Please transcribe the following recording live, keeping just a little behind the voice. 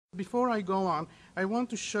Before I go on, I want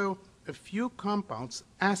to show a few compounds,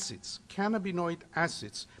 acids, cannabinoid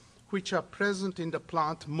acids, which are present in the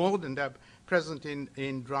plant more than they're present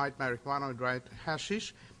in dried marijuana or dried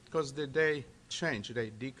hashish, because they change, they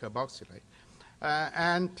decarboxylate.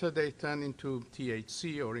 And they turn into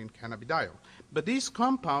THC or in cannabidiol. But these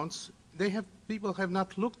compounds, people have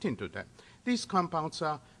not looked into them. These compounds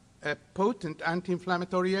are potent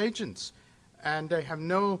anti-inflammatory agents, and they have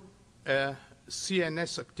no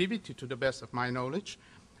CNS activity, to the best of my knowledge,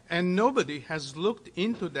 and nobody has looked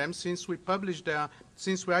into them since we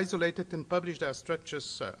isolated and published their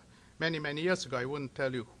structures many, many years ago. I wouldn't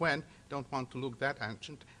tell you when, don't want to look that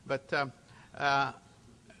ancient, but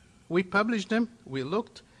we published them, we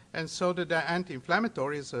looked, and so that they're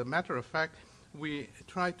anti-inflammatory. As a matter of fact, we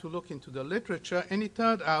tried to look into the literature, and it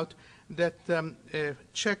turned out that a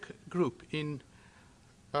Czech group in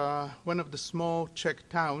one of the small Czech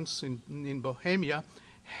towns in Bohemia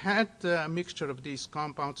had a mixture of these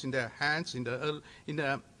compounds in their hands in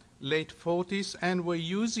the late 40s and were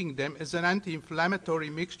using them as an anti-inflammatory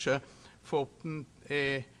mixture for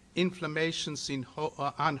inflammations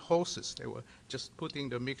on horses. They were just putting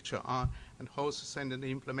the mixture on horses, and then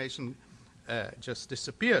the inflammation just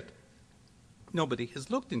disappeared. Nobody has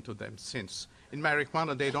looked into them since. In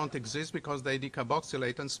marijuana, they don't exist because they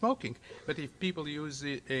decarboxylate on smoking. But if people use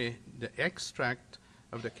the extract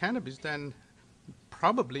of the cannabis, then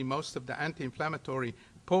probably most of the anti-inflammatory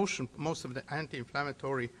portion, most of the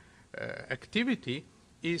anti-inflammatory activity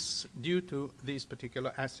is due to these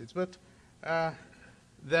particular acids. But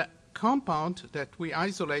the compound that we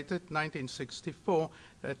isolated, 1964,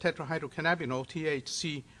 tetrahydrocannabinol,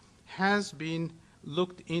 THC, has been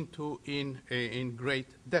looked into in great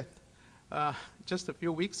depth. Just a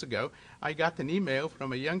few weeks ago, I got an email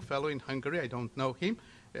from a young fellow in Hungary, I don't know him,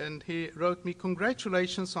 and he wrote me,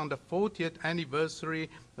 "Congratulations on the 40th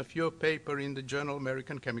anniversary of your paper in the Journal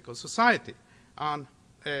American Chemical Society on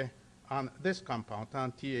this compound,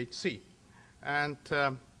 on THC." And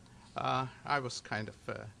I was kind of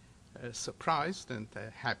surprised and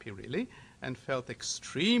happy, really, and felt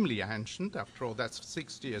extremely ancient. After all, that's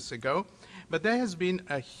 60 years ago. But there has been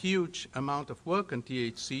a huge amount of work on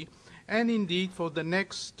THC, and indeed, for the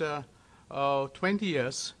next 20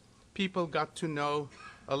 years, people got to know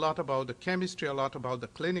a lot about the chemistry, a lot about the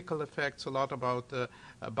clinical effects, a lot about the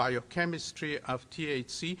biochemistry of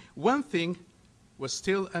THC. One thing was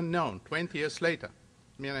still unknown 20 years later.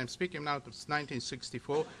 I mean, I'm speaking now of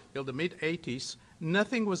 1964 till the mid-80s.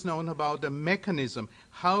 Nothing was known about the mechanism.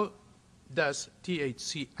 How does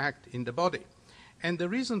THC act in the body? And the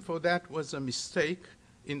reason for that was a mistake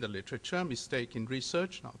in the literature, a mistake in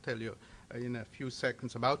research, and I'll tell you in a few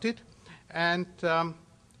seconds about it. And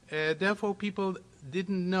therefore, people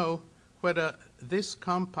didn't know whether this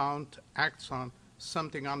compound acts on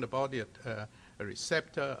something on the body, a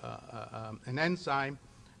receptor, an enzyme,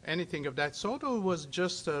 anything of that sort, or it was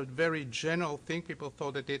just a very general thing. People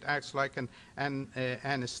thought that it acts like an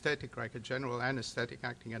anesthetic, like a general anesthetic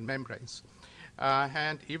acting on membranes.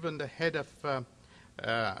 And even the head of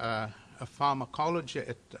pharmacology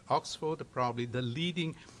at Oxford, probably the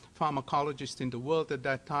leading pharmacologist in the world at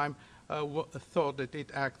that time, thought that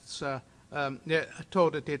it acts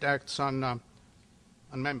on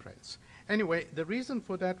membranes. Anyway, the reason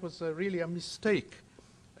for that was really a mistake,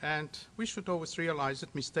 and we should always realize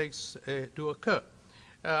that mistakes do occur.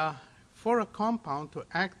 For a compound to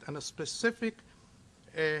act on a specific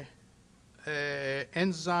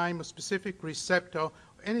enzyme, a specific receptor,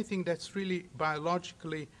 anything that's really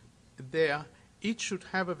biologically there, it should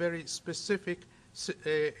have a very specific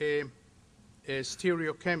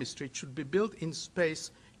stereochemistry. It should be built in space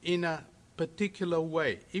in a particular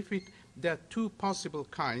way. If there are two possible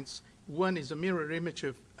kinds, one is a mirror image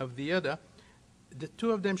of the other, the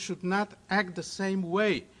two of them should not act the same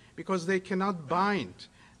way because they cannot bind.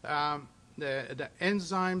 The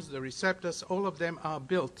enzymes, the receptors, all of them are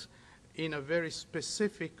built in a very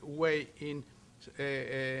specific way in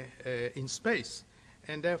space.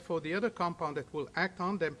 And therefore, the other compound that will act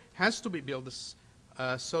on them has to be built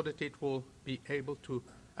so that it will be able to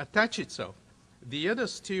attach itself. The other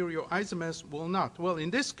stereoisomers will not. Well, in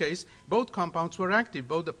this case, both compounds were active,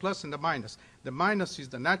 both the plus and the minus. The minus is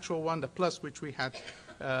the natural one. The plus, which we had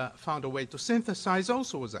found a way to synthesize,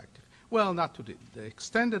 also was active. Well, not to the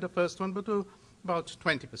extent of the first one, but to about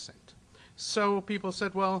 20%. So people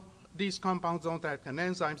said, well, these compounds don't act on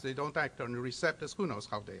enzymes. They don't act on the receptors. Who knows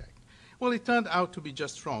how they act? Well, it turned out to be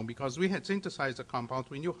just wrong because we had synthesized a compound.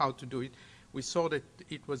 We knew how to do it. We saw that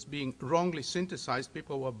it was being wrongly synthesized.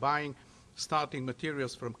 People were buying starting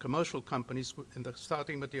materials from commercial companies, and the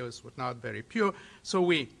starting materials were not very pure. So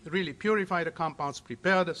we really purified the compounds,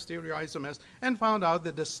 prepared the stereoisomers, and found out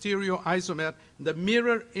that the stereoisomer, the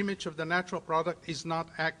mirror image of the natural product, is not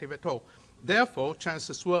active at all. Therefore,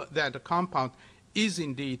 chances were that the compound is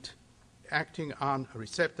indeed acting on a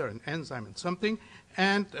receptor, an enzyme, and something.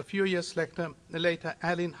 And a few years later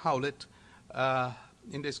Alan Howlett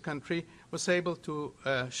in this country was able to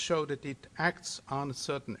show that it acts on a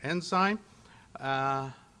certain enzyme,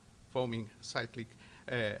 forming cyclic,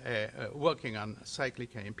 working on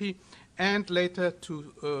cyclic AMP, and later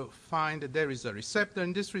to find that there is a receptor,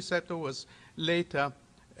 and this receptor was later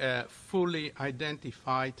fully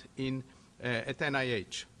identified at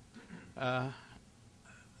NIH.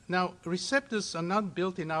 Now, receptors are not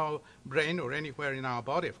built in our brain or anywhere in our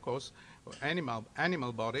body, of course, or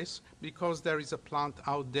animal bodies, because there is a plant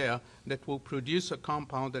out there that will produce a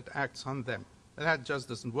compound that acts on them. That just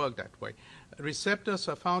doesn't work that way. Receptors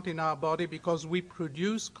are found in our body because we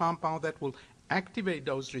produce compound that will activate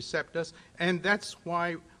those receptors, and that's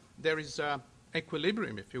why there is an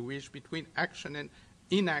equilibrium, if you wish, between action and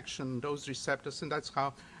inaction, those receptors, and that's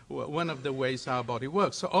how one of the ways our body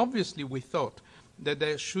works. So obviously we thought that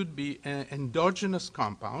there should be endogenous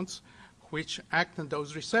compounds which act on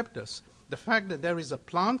those receptors. The fact that there is a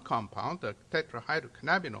plant compound, a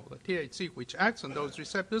tetrahydrocannabinol, a THC, which acts on those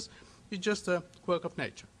receptors is just a quirk of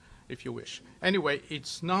nature, if you wish. Anyway,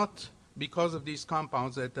 it's not because of these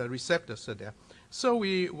compounds that the receptors are there. So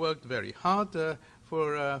we worked very hard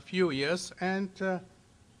for a few years, and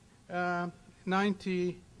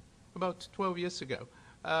about 12 years ago,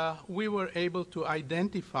 we were able to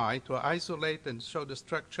identify, to isolate and show the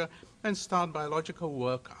structure and start biological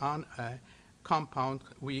work on a compound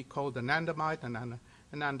we call the anandamide. And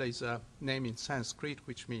ananda is a name in Sanskrit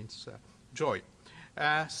which means joy.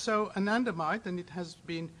 So anandamide, and it has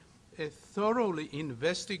been thoroughly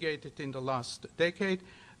investigated in the last decade.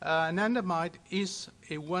 Anandamide is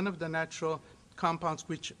one of the natural compounds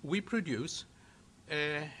which we produce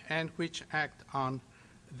and which act on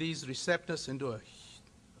these receptors and do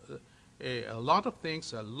a lot of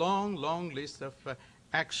things, a long, long list of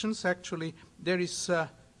actions. Actually, there is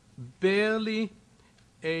barely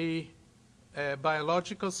a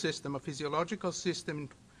biological system, a physiological system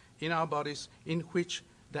in our bodies in which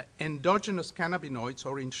the endogenous cannabinoids,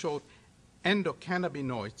 or in short,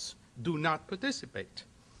 endocannabinoids, do not participate.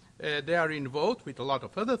 They are involved with a lot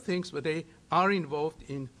of other things, but they are involved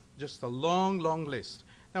in just a long, long list.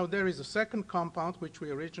 Now, there is a second compound which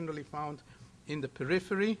we originally found in the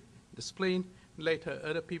periphery, the spleen. Later,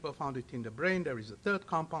 other people found it in the brain. There is a third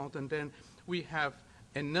compound, and then we have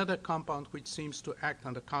another compound which seems to act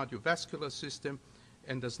on the cardiovascular system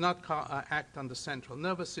and does not act on the central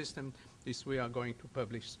nervous system. This we are going to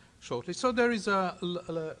publish shortly. So there is a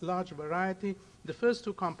large variety. The first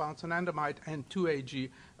two compounds, anandamide and 2-AG,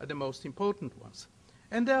 are the most important ones.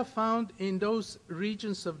 And they are found in those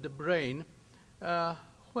regions of the brain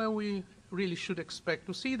where we really should expect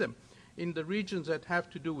to see them, in the regions that have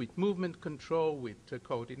to do with movement control, with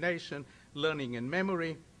coordination, learning and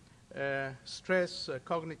memory, stress,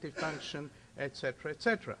 cognitive function, etc.,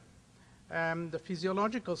 etc. The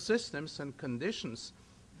physiological systems and conditions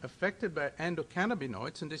affected by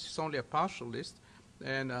endocannabinoids, and this is only a partial list,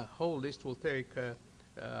 and a whole list will take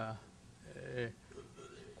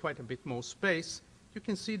quite a bit more space. You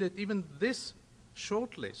can see that even this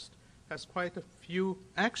short list has quite a few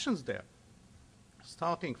actions there.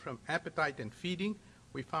 Starting from appetite and feeding,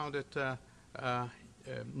 we found that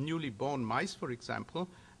newly born mice, for example,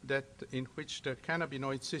 that in which the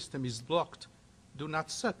cannabinoid system is blocked, do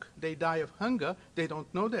not suck. They die of hunger. They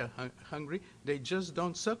don't know they're hungry. They just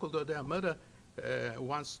don't suck, although their mother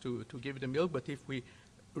wants to give them milk. But if we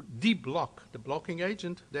de-block the blocking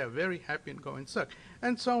agent, they're very happy and go and suck.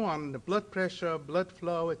 And so on, the blood pressure, blood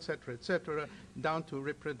flow, etc., down to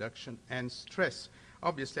reproduction and stress.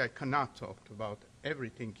 Obviously, I cannot talk about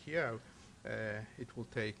everything here. It will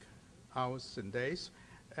take hours and days.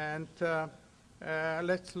 And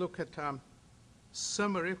let's look at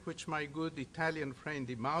summary, which my good Italian friend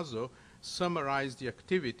Di Maso summarized the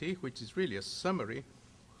activity, which is really a summary.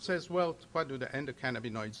 Says, well, what do the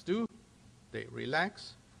endocannabinoids do? They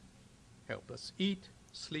relax, help us eat,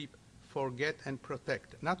 sleep, forget, and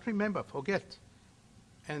protect. Not remember, forget.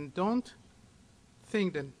 And don't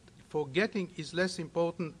think that forgetting is less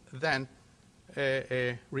important than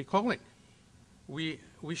recalling. We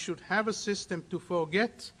should have a system to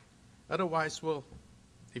forget. Otherwise, well,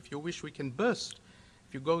 if you wish, we can burst.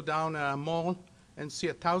 If you go down a mall and see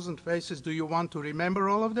 1,000 faces, do you want to remember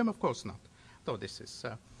all of them? Of course not. So this is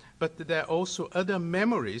but there are also other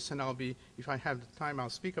memories, and if I have the time,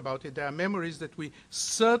 I'll speak about it. There are memories that we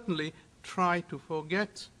certainly try to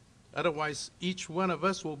forget. Otherwise, each one of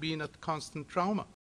us will be in a constant trauma.